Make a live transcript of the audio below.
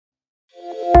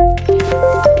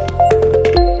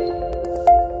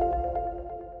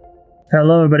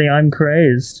Hello everybody, I'm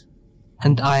Crazed.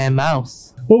 And I am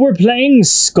Mouse. Well, we're playing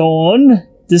Scorn.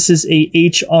 This is a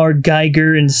H.R.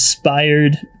 Geiger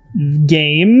inspired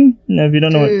game. Now, if you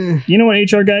don't know what... You know what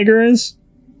H.R. Geiger is?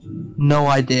 No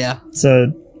idea. It's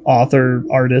a author,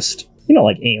 artist. You know,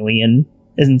 like Alien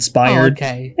is inspired. Oh,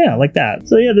 okay. Yeah, like that.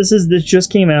 So yeah, this just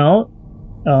came out.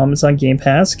 It's on Game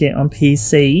Pass, get on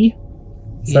PC.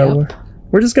 So Yep.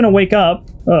 we're just gonna wake up.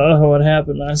 What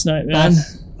happened last night, man?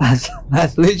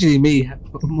 That's literally me.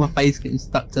 My face getting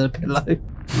stuck to the pillow.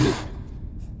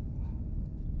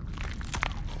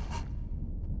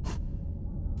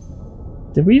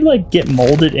 Did we like get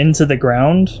molded into the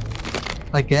ground?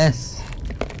 I guess.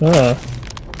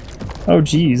 Oh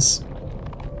jeez.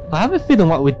 I have a feeling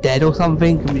like we're dead or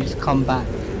something and we just come back.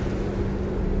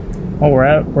 Oh,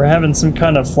 we're having some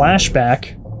kind of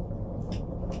flashback.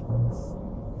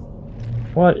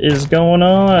 What is going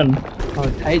on? I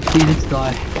would hate to see this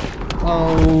guy.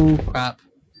 Oh crap.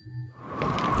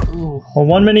 Ooh. Well,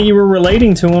 1 minute you were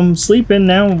relating to him, sleeping.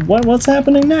 Now, what's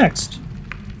happening next?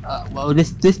 Well,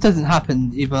 this doesn't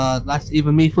happen. That's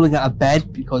either me falling out of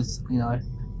bed because you know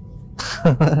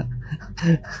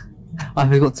I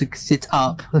forgot to sit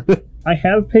up. I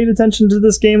have paid attention to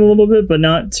this game a little bit, but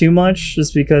not too much,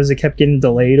 just because it kept getting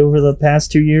delayed over the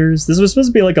past 2 years. This was supposed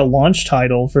to be like a launch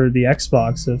title for the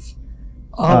Xbox.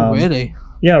 Oh, really?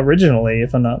 Yeah, originally,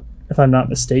 if I'm not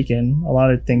mistaken, a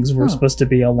lot of things were supposed to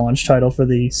be a launch title for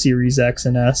the Series X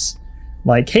and S,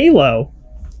 like Halo.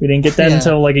 We didn't get that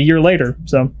until like a year later.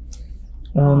 So,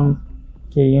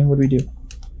 okay, what do we do?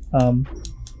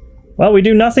 Well, we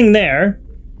do nothing there.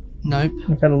 Nope.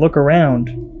 We gotta look around.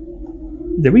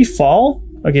 Did we fall?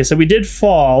 Okay, so we did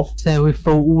fall. So we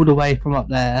fall all the way from up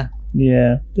there.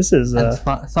 Yeah, this is And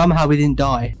somehow we didn't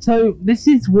die. So this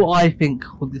is what I think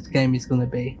what this game is going to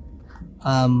be.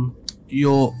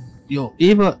 You're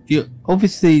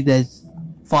obviously there's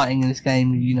fighting in this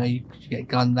game. You know, you get a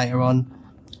gun later on.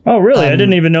 Oh, really? I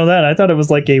didn't even know that. I thought it was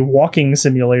like a walking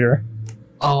simulator.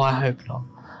 Oh, I hope not.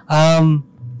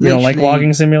 You don't like walking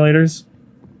simulators?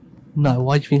 No,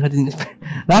 why do you think I didn't?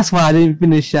 That's why I didn't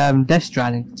finish Death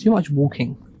Stranding. Too much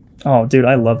walking. Oh, dude,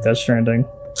 I love Death Stranding.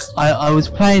 I was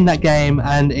playing that game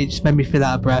and it just made me feel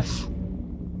out of breath.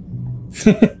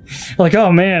 Like,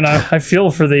 oh man, I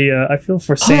feel for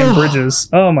Sam Bridges.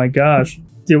 Oh my gosh.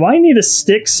 Do I need to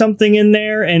stick something in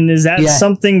there? And is that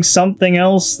something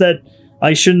else that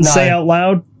I shouldn't say out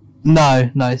loud?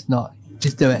 No, it's not.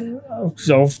 Just do it. Oh,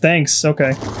 so thanks.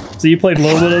 Okay. So you played a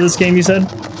little bit of this game, you said?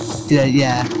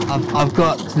 Yeah. I've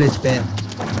got to this bit.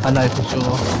 I know for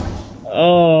sure.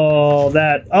 Oh,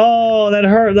 that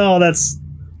hurt. No, that's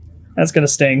gonna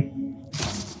sting.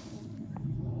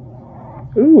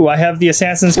 Ooh, I have the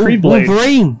Assassin's Creed blade.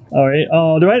 Wolverine. All right.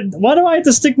 Oh, why do I have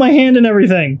to stick my hand in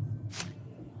everything?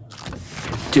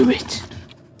 Do it.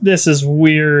 This is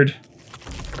weird.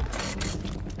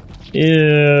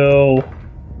 Ew.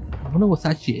 I wonder what's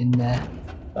actually in there.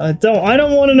 I don't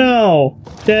want to know.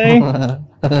 Okay.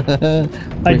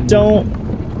 I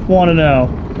don't want to know.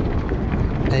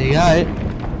 There you go.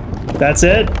 That's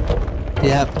it.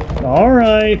 Yep. All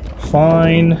right.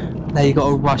 Fine. Now you got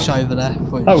to rush over there.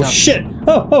 Oh shit!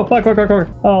 Oh, fuck.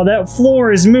 Oh, that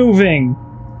floor is moving.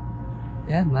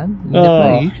 Yeah, man.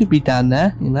 You could be down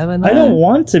there. You never know. I don't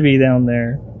want to be down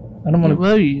there. I don't want to.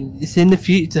 Well, it's in the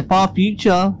future. It's a far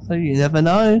future, so you never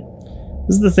know.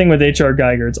 This is the thing with H.R.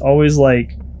 Geiger. It's always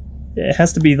like, it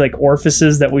has to be like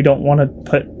orifices that we don't want to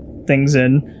put things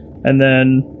in, and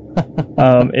then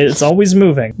it's always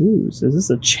moving. Ooh, so is this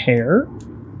a chair?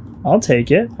 I'll take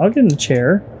it. I'll get in the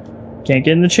chair. Can't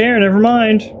get in the chair. Never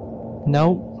mind.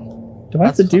 No. Do I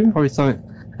have to do? Probably something.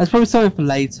 That's probably something for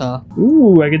later.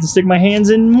 Ooh, I get to stick my hands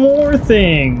in more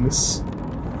things.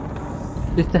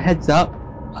 Just a heads up.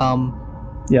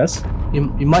 Yes.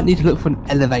 You might need to look for an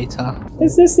elevator.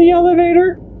 Is this the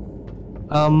elevator?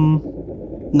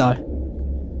 No.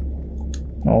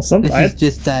 Oh, something. This is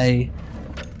just a.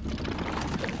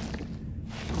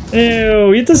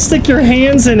 Ew! You have to stick your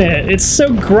hands in it. It's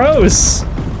so gross.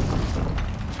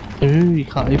 Ooh, you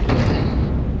can't open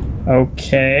it.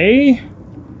 Okay.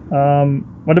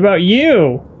 What about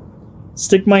you?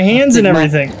 Stick my hands in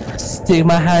everything. Stick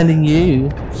my hand in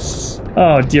you.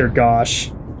 Oh dear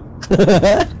gosh.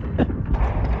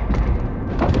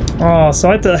 Oh,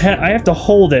 so I have to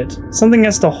hold it. Something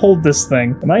has to hold this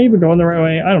thing. Am I even going the right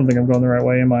way? I don't think I'm going the right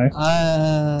way, am I?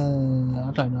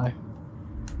 I don't know.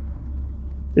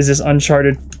 Is this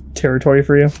uncharted territory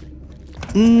for you?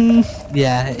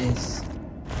 Yeah, it is.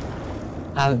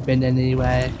 I haven't been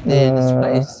anywhere near this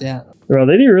place yet. Well,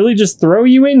 they really just throw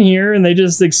you in here and they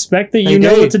just expect that you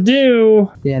know what to do.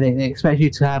 Yeah, they expect you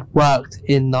to have worked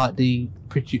in like the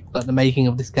making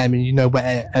of this game and you know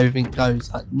where everything goes.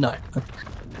 Like, no.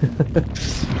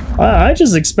 I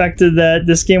just expected that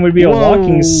this game would be a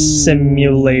walking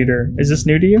simulator. Is this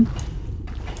new to you?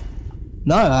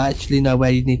 No, I actually know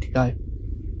where you need to go.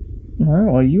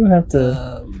 Alright, well, you have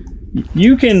to...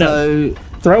 you can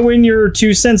throw in your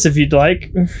 2 cents if you'd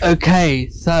like. Okay,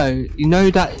 so you know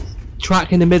that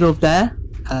track in the middle of there?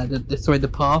 The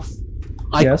path?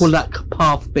 I call that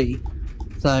path B.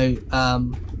 So,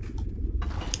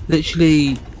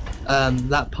 literally,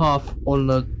 that path on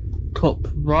the top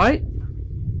right.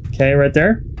 Okay, right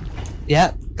there?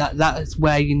 Yeah, that is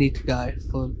where you need to go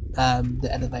for the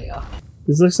elevator.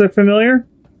 This looks like familiar?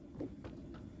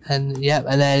 And yeah,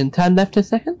 and then turn left a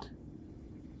second.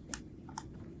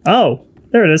 Oh,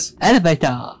 there it is.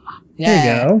 Elevator. Yeah.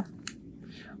 There you go.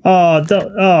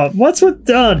 Oh, what's with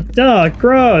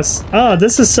gross. Oh,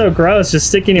 this is so gross, just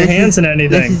sticking your hands in anything.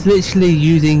 This is literally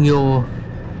using your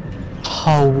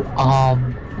whole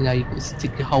arm. You know, you can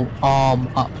stick your whole arm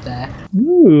up there.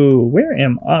 Ooh, where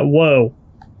am I? Whoa.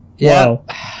 Yeah.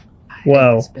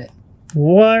 Whoa.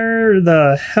 Where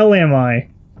the hell am I?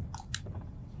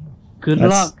 Good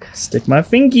luck. Stick my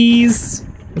fingies.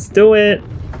 Let's do it.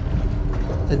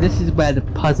 So this is where the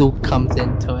puzzle comes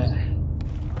into it.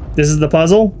 This is the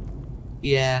puzzle?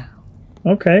 Yeah.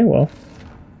 Okay, well.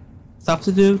 So I have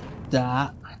to do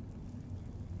that.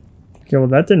 Okay, well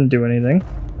that didn't do anything.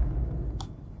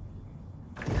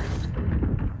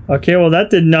 Okay, well that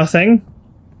did nothing.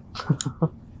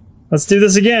 Let's do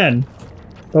this again.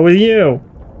 But with you.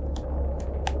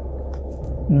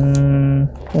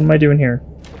 What am I doing here?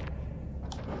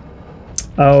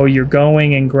 Oh, you're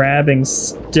going and grabbing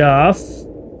stuff.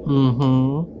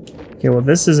 Okay, well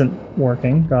this isn't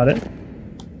working. Got it.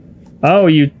 Oh,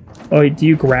 do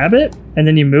you grab it and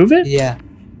then you move it? Yeah.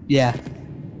 Yeah.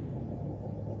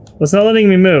 Well, it's not letting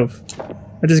me move.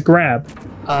 I just grab.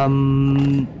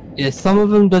 Yeah, some of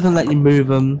them doesn't let you move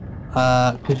them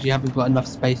because you haven't got enough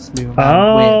space to move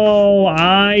around with. Oh,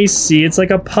 I see. It's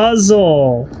like a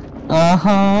puzzle.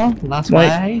 That's why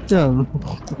I hate them.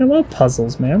 I love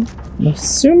puzzles, man. I'm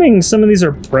assuming some of these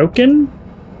are broken.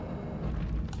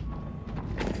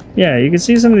 Yeah, you can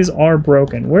see some of these are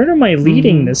broken. Where am I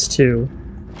leading this to?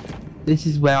 This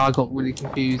is where I got really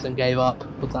confused and gave up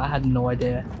because I had no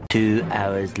idea. 2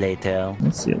 hours later.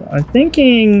 Let's see. I'm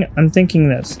thinking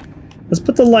this. Let's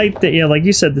put the light that, yeah, like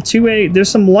you said, the 2 egg. There's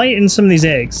some light in some of these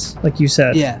eggs, like you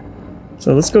said. Yeah.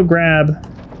 So let's go grab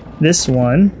this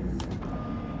one.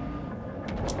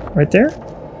 Right there?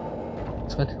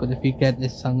 Swear to God, if you get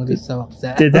this, I'm gonna be so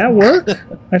upset. Did that work?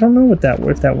 I don't know if that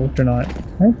worked or not.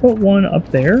 Can I put one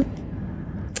up there?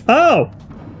 Oh!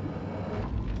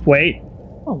 Wait.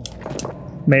 Oh.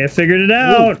 May have figured it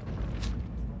out.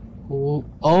 Ooh.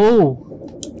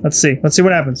 Oh. Let's see. Let's see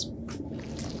what happens.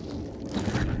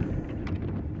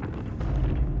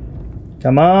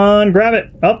 Come on, grab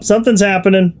it. Oh, something's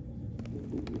happening.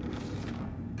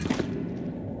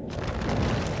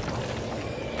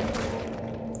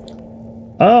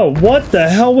 Oh, what the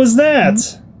hell was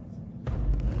that?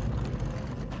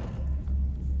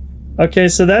 Okay,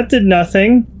 so that did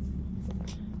nothing.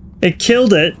 It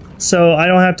killed it, so I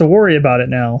don't have to worry about it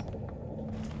now.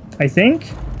 I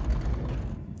think?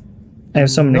 I have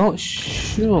so many... Not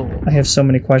sure. I have so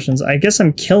many questions. I guess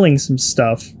I'm killing some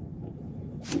stuff.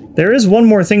 There is one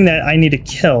more thing that I need to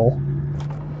kill.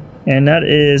 And that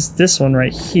is this one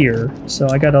right here. So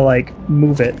I gotta, like,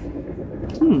 move it.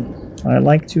 I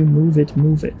like to move it,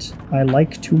 move it. I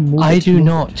like to move it. I do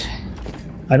not.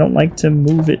 I don't like to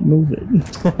move it, move it.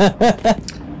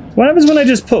 What happens when I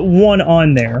just put one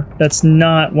on there? That's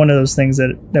not one of those things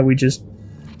that we just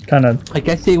kind of... I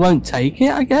guess it won't take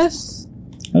it, I guess?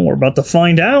 Oh, we're about to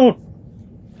find out.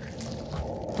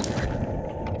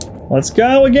 Let's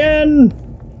go again.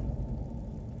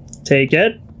 Take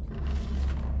it.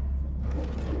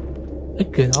 A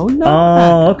good old no.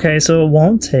 Oh, okay, so it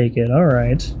won't take it. All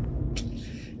right.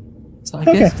 So I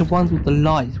guess the ones with the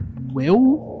lights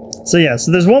will. So yeah,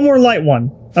 so there's one more light one.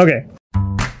 Okay.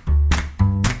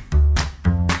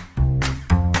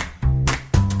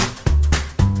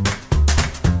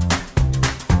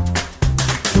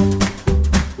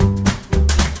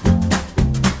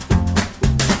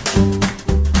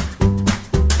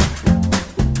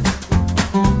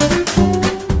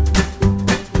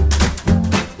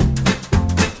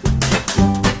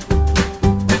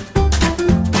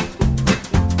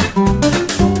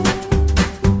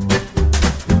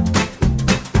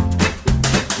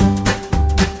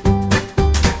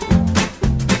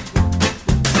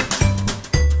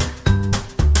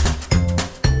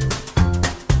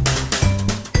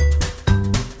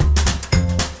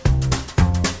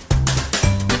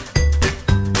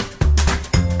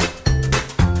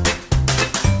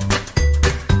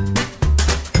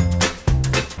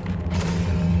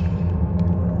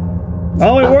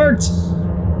 worked!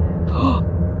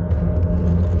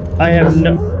 I have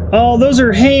no... Oh, those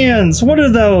are hands! What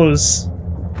are those?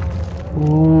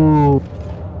 Ooh.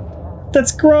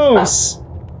 That's gross!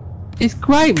 It's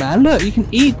great, man. Look, you can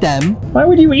eat them. Why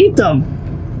would you eat them?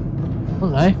 I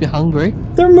don't know, if you're hungry.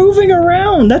 They're moving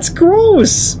around! That's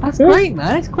gross! That's great,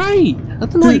 man. It's great. I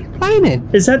don't know what you're explaining.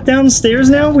 Is that downstairs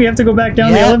now? We have to go back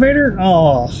down the elevator?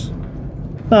 Oh.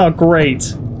 Oh, great.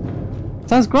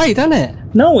 Sounds great, doesn't it?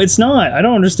 No, it's not. I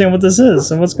don't understand what this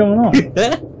is and what's going on.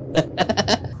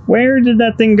 Where did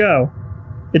that thing go?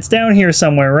 It's down here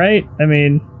somewhere, right? I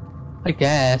mean... I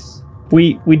guess.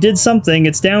 We did something.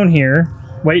 It's down here.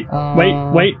 Wait.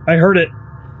 I heard it.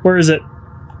 Where is it?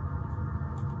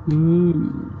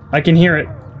 I can hear it.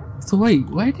 So wait,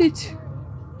 where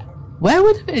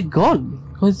would it have gone?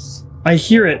 Because... I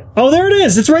hear it. Oh, there it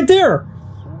is! It's right there!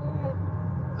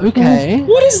 Okay.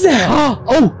 What is that?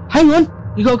 Oh, hang on!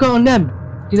 You gotta go on them.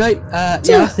 You know, yeah,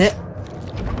 that's it.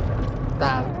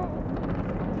 Damn.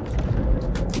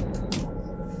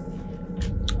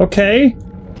 Okay.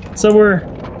 So we're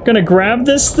gonna grab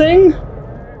this thing?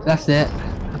 That's it,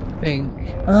 I think.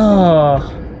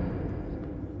 Oh.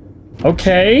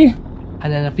 Okay.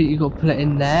 And then I think you gotta put it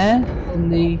in there, in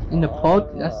the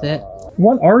pod. That's it.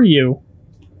 What are you?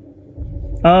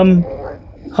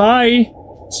 Hi,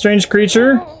 strange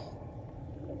creature.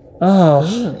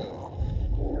 Oh.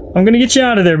 I'm gonna get you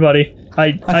out of there, buddy.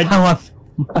 I my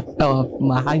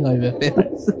hangover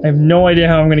feels. I have no idea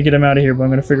how I'm gonna get him out of here, but I'm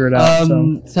gonna figure it out.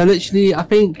 So literally, I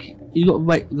think you got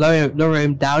to lower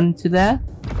him down into there.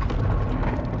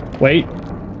 Wait.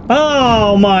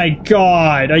 Oh my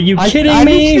god! Are you kidding I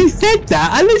me? I literally said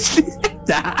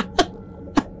that.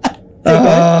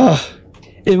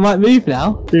 It might move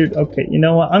now. Dude, okay, you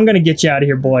know what? I'm gonna get you out of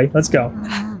here, boy. Let's go.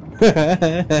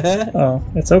 Oh,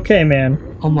 it's okay, man.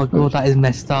 Oh my god, that is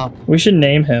messed up. We should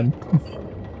name him.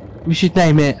 We should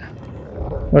name it.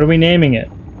 What are we naming it?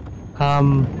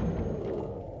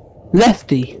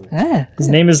 Lefty. Yeah. His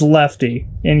name is Lefty.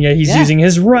 And yeah, he's using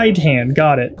his right hand.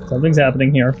 Got it. Something's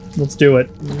happening here. Let's do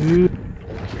it.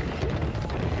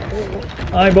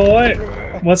 Hi, boy.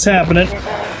 What's happening?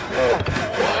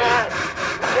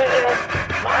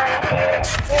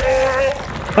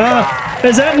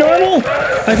 Is that normal?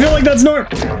 I feel like that's normal.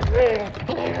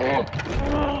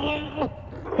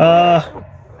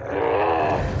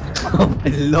 Oh my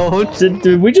lord.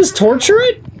 Did we just torture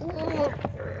it?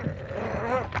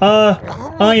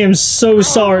 I am so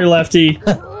sorry, Lefty.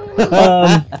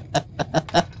 God,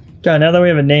 now that we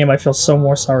have a name, I feel so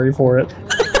more sorry for it.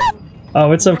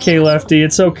 Oh, it's okay, Lefty.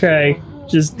 It's okay.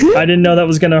 Just, I didn't know that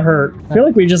was gonna hurt. I feel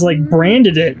like we just, like,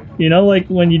 branded it. You know, like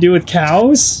when you do with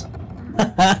cows?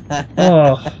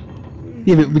 Oh.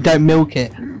 Yeah, but we don't milk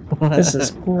it. This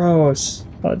is gross.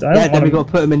 Then we gotta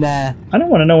put them in there. I don't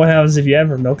want to know what happens if you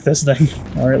ever milk this thing.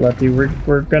 Alright, Lefty,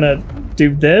 we're gonna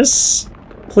do this.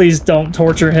 Please don't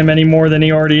torture him any more than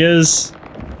he already is.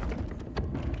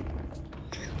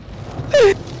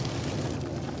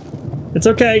 It's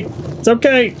okay. It's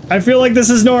okay. I feel like this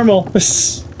is normal.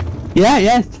 Yeah,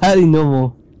 it's totally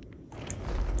normal.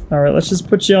 Alright, let's just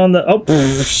put you on the... Oh,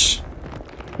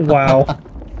 wow.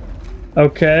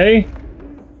 Okay.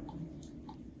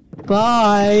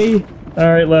 Bye.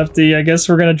 Alright, Lefty, I guess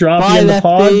we're gonna drop you in the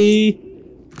Lefty. pod.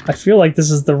 I feel like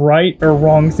this is the right or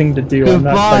wrong thing to do. I'm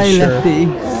not quite sure. Lefty.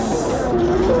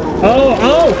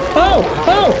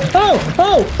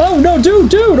 Oh, no,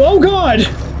 dude, oh god!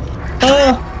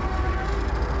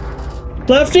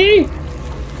 Lefty?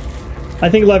 I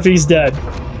think Lefty's dead.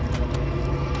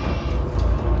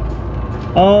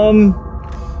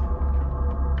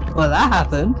 Well, that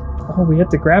happened. Oh, we have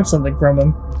to grab something from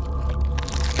him.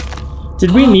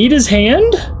 Did we need his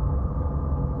hand?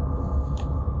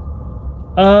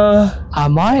 I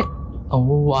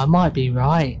might be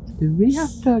right. Do we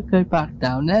have to go back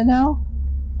down there now?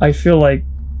 I feel like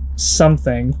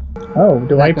something. Oh,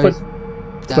 do I put...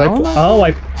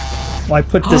 I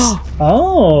put this...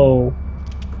 Oh!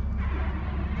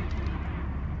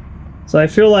 So I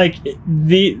feel like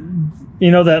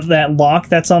you know that lock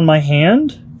that's on my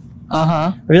hand?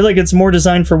 Uh-huh. I feel like it's more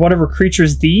designed for whatever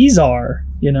creatures these are,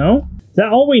 you know? Is that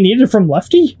all we needed from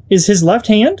Lefty? Is his left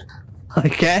hand? I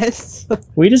guess.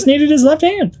 We just needed his left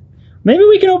hand. Maybe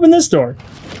we can open this door.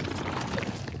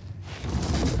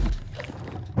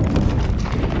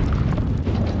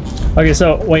 Okay,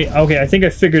 so, wait, okay, I think I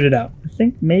figured it out. I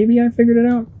think maybe I figured it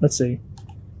out. Let's see.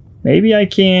 Maybe I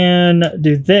can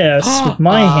do this with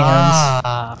my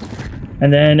hands.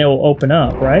 And then it will open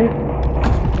up, right?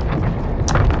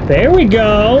 There we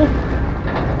go!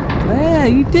 Yeah,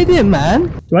 you did it,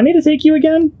 man. Do I need to take you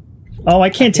again? Oh, I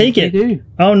can't take it. You do.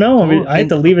 Oh no, I have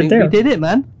to leave it there. You did it,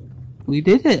 man. We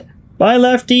did it. Bye,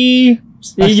 Lefty.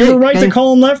 You were right to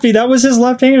call him Lefty. That was his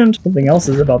left hand. Something else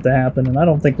is about to happen, and I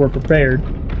don't think we're prepared.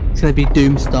 It's gonna be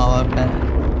Doomstar, I bet.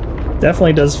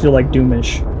 Definitely does feel like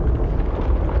Doomish.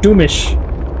 Doomish.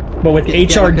 But with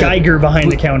H.R. Geiger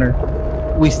behind the counter.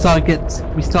 We start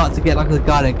to get like a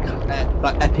guy that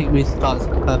like epic music starts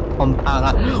on power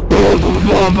like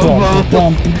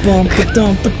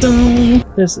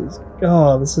This is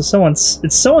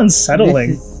it's so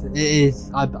unsettling. It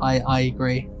is. I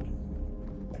agree.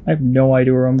 I have no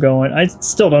idea where I'm going. I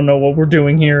still don't know what we're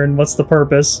doing here and what's the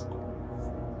purpose.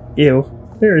 Ew.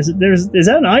 Is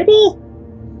that an eyeball?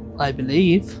 I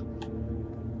believe.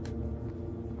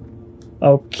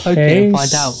 Okay. Poke it and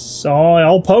find out. So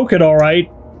I'll poke it, all right.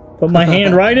 Put my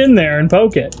hand right in there and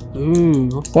poke it.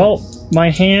 Ooh. Well,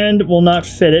 my hand will not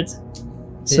fit it,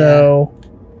 so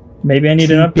maybe I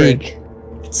need an upgrade. Big.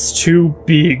 It's too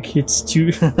big. It's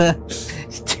too.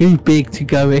 It's too big to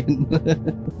go in.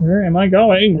 Where am I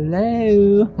going?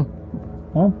 Hello.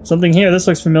 Oh, something here. This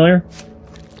looks familiar.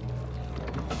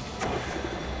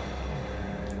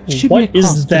 What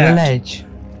is that? Ledge.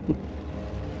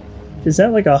 Is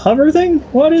that like a hover thing?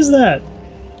 What is that?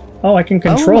 Oh, I can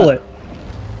control it.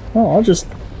 Oh, I'll just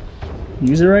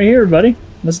use it right here, buddy.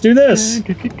 Let's do this.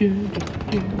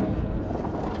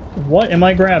 What am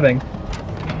I grabbing?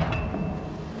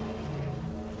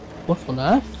 What on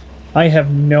earth? I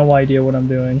have no idea what I'm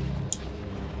doing.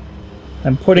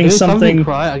 I'm putting something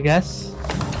right, I guess.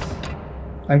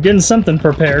 I'm getting something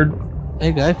prepared. There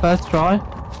you go, first try.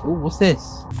 Ooh, what's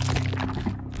this?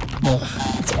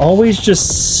 It's always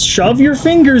just shove your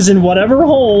fingers in whatever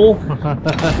hole.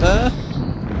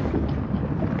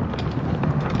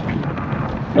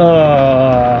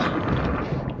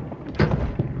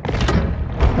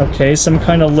 Okay, some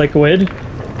kind of liquid.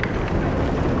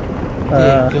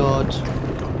 Dear God.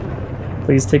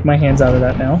 Please take my hands out of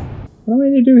that now. What do I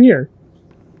need to do here?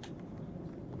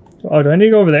 Oh, do I need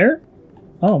to go over there?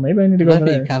 Oh, maybe I need to go over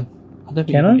there. I don't think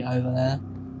you can get over there.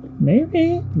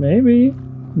 Maybe.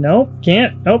 Nope,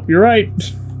 can't. Nope, you're right.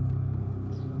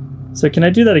 So can I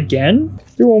do that again?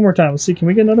 Do it one more time. Let's see, can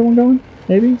we get another one going?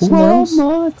 Maybe? Somewhere else?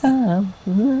 More time.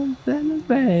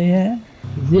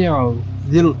 Zero.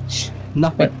 Zilch.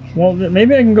 Nothing. But, well,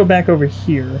 maybe I can go back over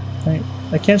here.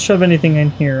 I can't shove anything in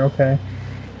here, okay.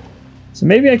 So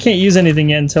maybe I can't use anything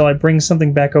yet until I bring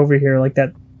something back over here, like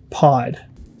that pod.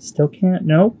 Still can't?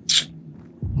 Nope.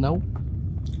 Nope.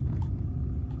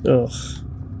 Ugh.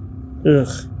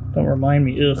 Don't remind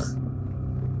me. Ugh.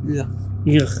 Ugh.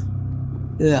 Ugh.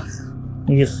 Ugh.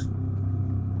 Ugh.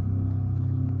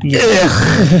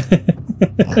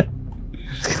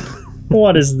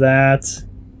 What is that?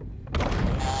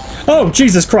 Oh,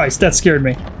 Jesus Christ, that scared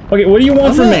me. Okay, what do you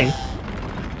want from me?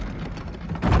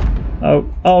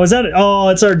 Oh, is that it? Oh,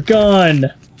 it's our gun.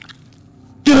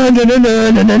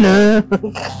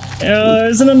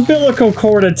 There's an umbilical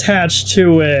cord attached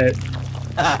to it.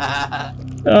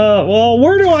 Well,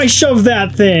 where do I shove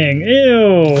that thing?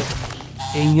 Ew.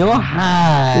 In your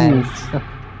hand.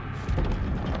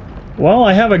 Well,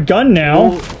 I have a gun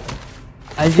now.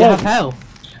 And you have health.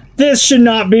 This should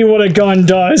not be what a gun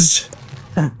does.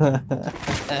 What?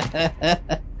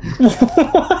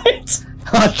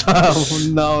 Oh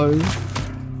no.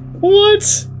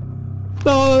 What?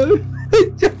 No.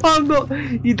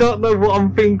 You don't know what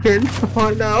I'm thinking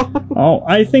right now. Oh,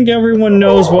 I think everyone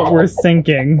knows what we're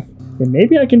thinking. Okay,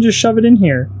 maybe I can just shove it in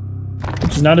here.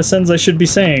 Which is not a sentence I should be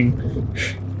saying.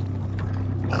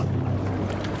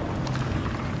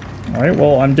 Alright,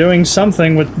 well, I'm doing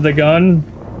something with the gun.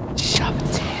 Shove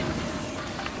it in.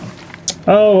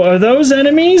 Oh, are those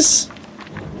enemies?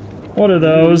 What are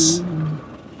those?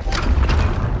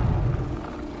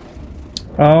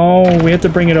 Oh, we have to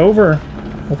bring it over.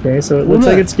 Okay, so it looks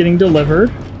like it's getting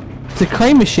delivered. It's a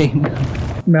clay machine.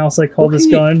 Mouse, I call this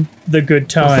gun the good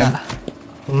time.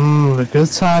 The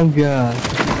good time gun.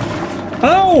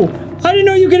 Oh! I didn't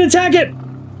know you could attack it!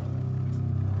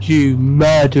 You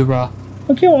murderer.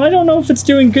 Okay, well, I don't know if it's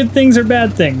doing good things or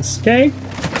bad things, okay?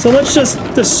 So let's just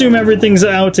assume everything's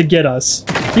out to get us.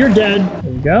 You're dead.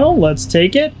 There you go, let's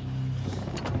take it.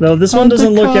 Though this one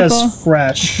doesn't look as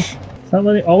fresh. It's not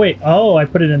letting... Oh, wait. Oh, I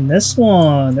put it in this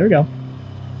one. There we go.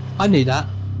 I knew that.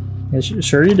 Yeah,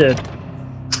 sure you did.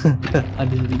 I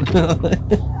didn't.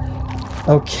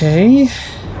 Okay.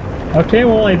 Okay,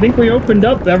 well, I think we opened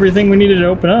up everything we needed to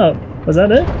open up. Was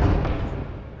that it?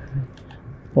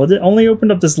 Well, it only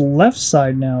opened up this left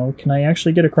side now. Can I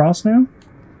actually get across now?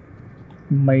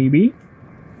 Maybe.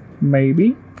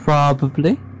 Maybe.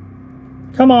 Probably.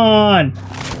 Come on!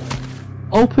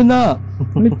 Open up.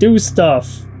 Let me do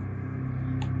stuff.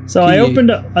 So I opened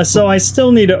up. So I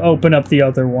still need to open up the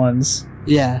other ones.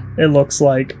 Yeah. It looks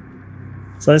like.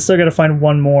 So I still got to find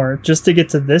one more just to get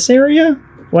to this area,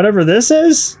 whatever this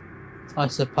is. I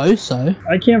suppose so.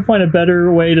 I can't find a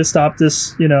better way to stop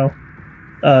this. You know,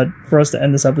 for us to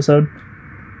end this episode.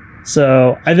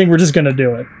 So I think we're just gonna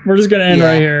do it. We're just gonna end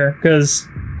right here because,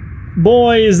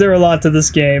 boy, is there a lot to this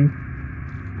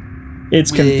game.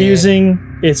 It's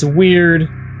confusing. It's weird.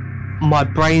 My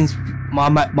brain's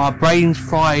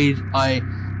fried.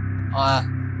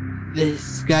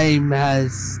 This game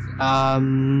has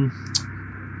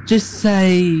just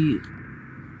say.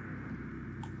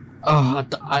 Oh,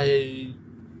 I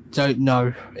don't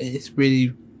know. It's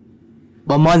really,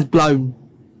 my mind's blown.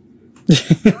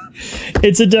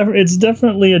 It's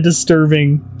definitely a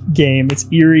disturbing game.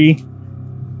 It's eerie.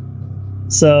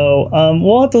 So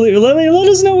we'll have to let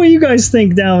us know what you guys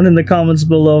think down in the comments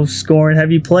below. Scorn,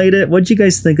 have you played it? What'd you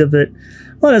guys think of it?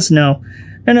 Let us know.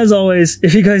 And as always,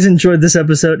 if you guys enjoyed this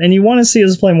episode and you want to see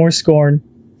us play more Scorn,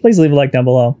 please leave a like down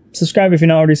below. Subscribe if you're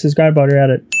not already subscribed while you're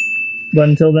at it. But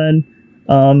until then,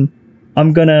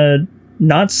 I'm gonna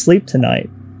not sleep tonight.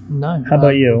 No. How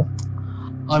about you?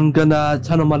 I'm gonna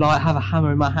turn on my light, have a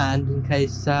hammer in my hand in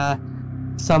case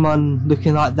someone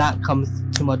looking like that comes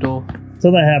to my door.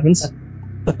 Till that happens.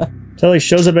 Till he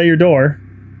shows up at your door.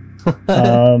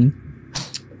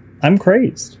 I'm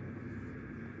crazed.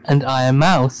 And I am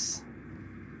Mouse.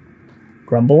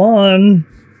 Grumble on.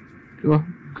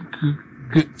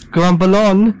 Grumble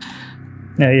on.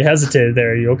 Yeah, you hesitated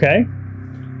there. Are you okay?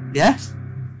 Yeah.